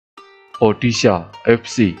Odisha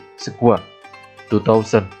FC Squad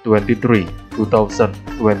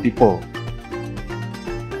 2023-2024.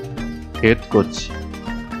 Head Coach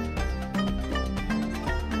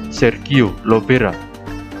Sergio Lobera,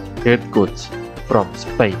 Head Coach from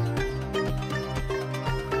Spain.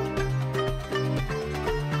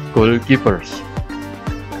 Goalkeepers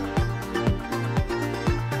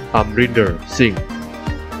Amrinder Singh,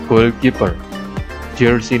 goalkeeper,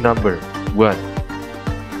 jersey number 1.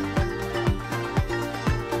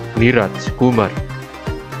 Niraj Kumar,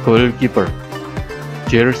 goalkeeper,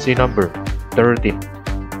 jersey number 13.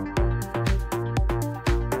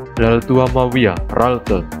 Laltuamawia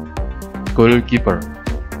Ralte, goalkeeper,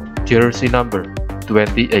 jersey number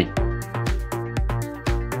 28.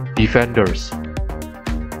 Defenders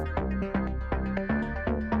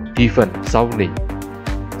Given Sauni,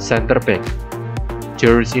 center back,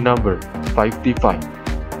 jersey number 55.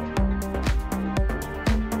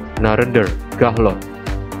 Narendra Gahlot,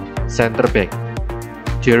 center back,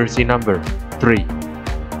 jersey number 3.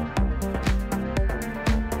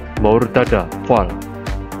 Murtada Fall,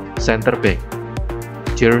 center back,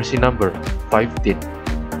 jersey number 15.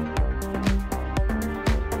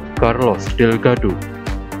 Carlos Delgado,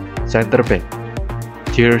 center back,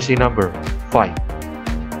 jersey number 5.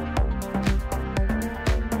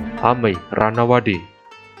 Amey Ranawade,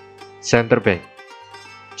 center back,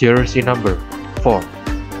 jersey number 4.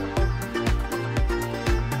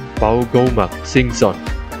 Pau Goumak Singson,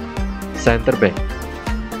 center back,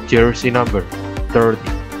 jersey number 30.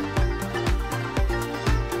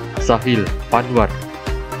 Sahil Panwar,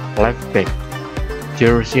 left back,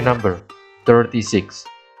 jersey number 36.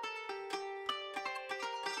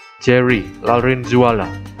 Jerry Larenzuala,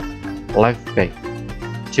 left back,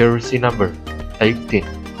 jersey number 18.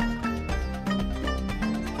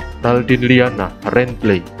 Naldin Liana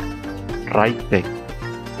Renplay, right back,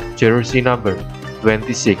 jersey number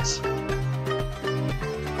 26.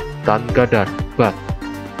 Tangadar Bat,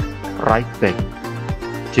 right back,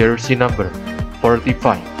 jersey number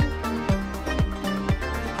 45.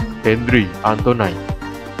 Henry Antonai,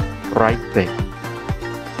 right back.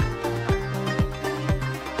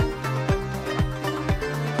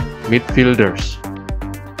 Midfielders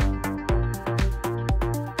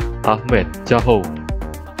Ahmed Jaho,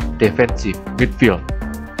 defensive midfield,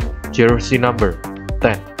 jersey number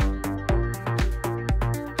 10.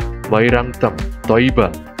 Mairangtam Toiba,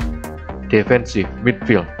 defensive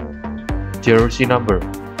midfield, jersey number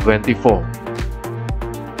 24.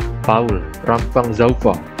 Paul Rampang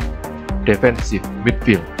Zaufa, defensive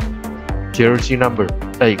midfield, jersey number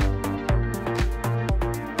 8.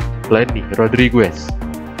 Lenny Rodriguez,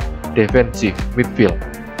 defensive midfield,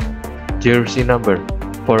 jersey number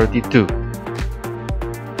 42.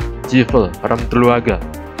 Jivel Ramtluaga,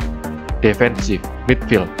 defensive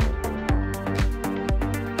midfield.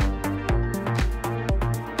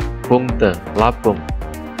 Pungte Lapung,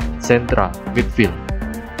 central midfield,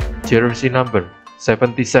 jersey number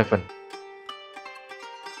 77.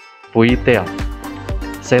 Puitea,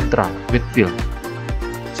 central midfield,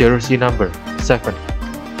 jersey number 7.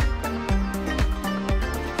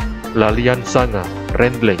 Lalian Sanga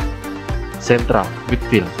Rendley, central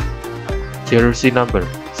midfield, jersey number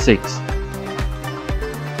 6.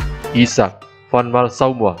 Isaac Van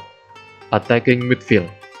Malsaumwa, attacking midfield,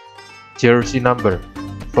 jersey number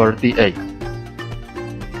 48.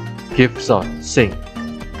 Gibson Singh,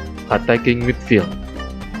 attacking midfield,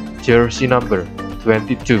 jersey number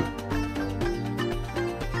 22.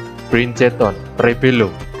 Princeton Rebelo,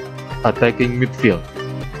 attacking midfield,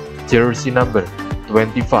 jersey number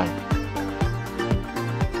 25.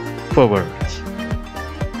 Forwards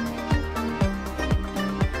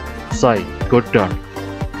Sai Goddard,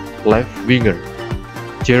 left winger,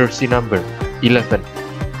 jersey number 11.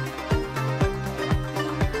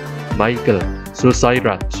 Michael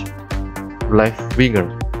Susairaj, left winger,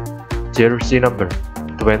 jersey number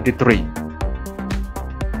 23.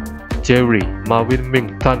 Jerry Mawin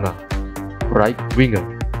Ming Tanga, right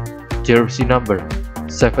winger, jersey number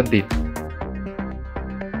 17.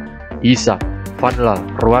 Isaac Vanlal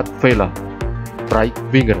Ruat Vela, right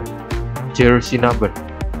winger, jersey number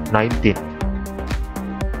 19.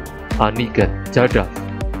 Aniket Jadaf,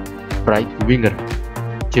 right winger,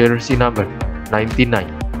 jersey number 99.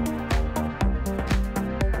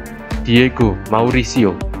 Diego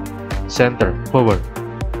Mauricio, center forward,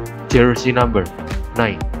 jersey number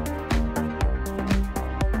 9.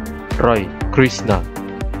 Roy Krishna,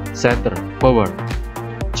 center forward,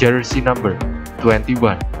 jersey number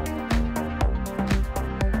 21.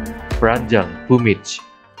 Pranjal Bhumic,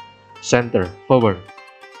 center forward,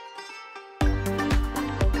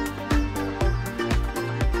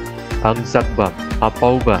 Hangsakba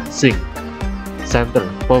Apauba Singh, center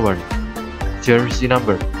forward, jersey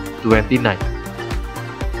number 29.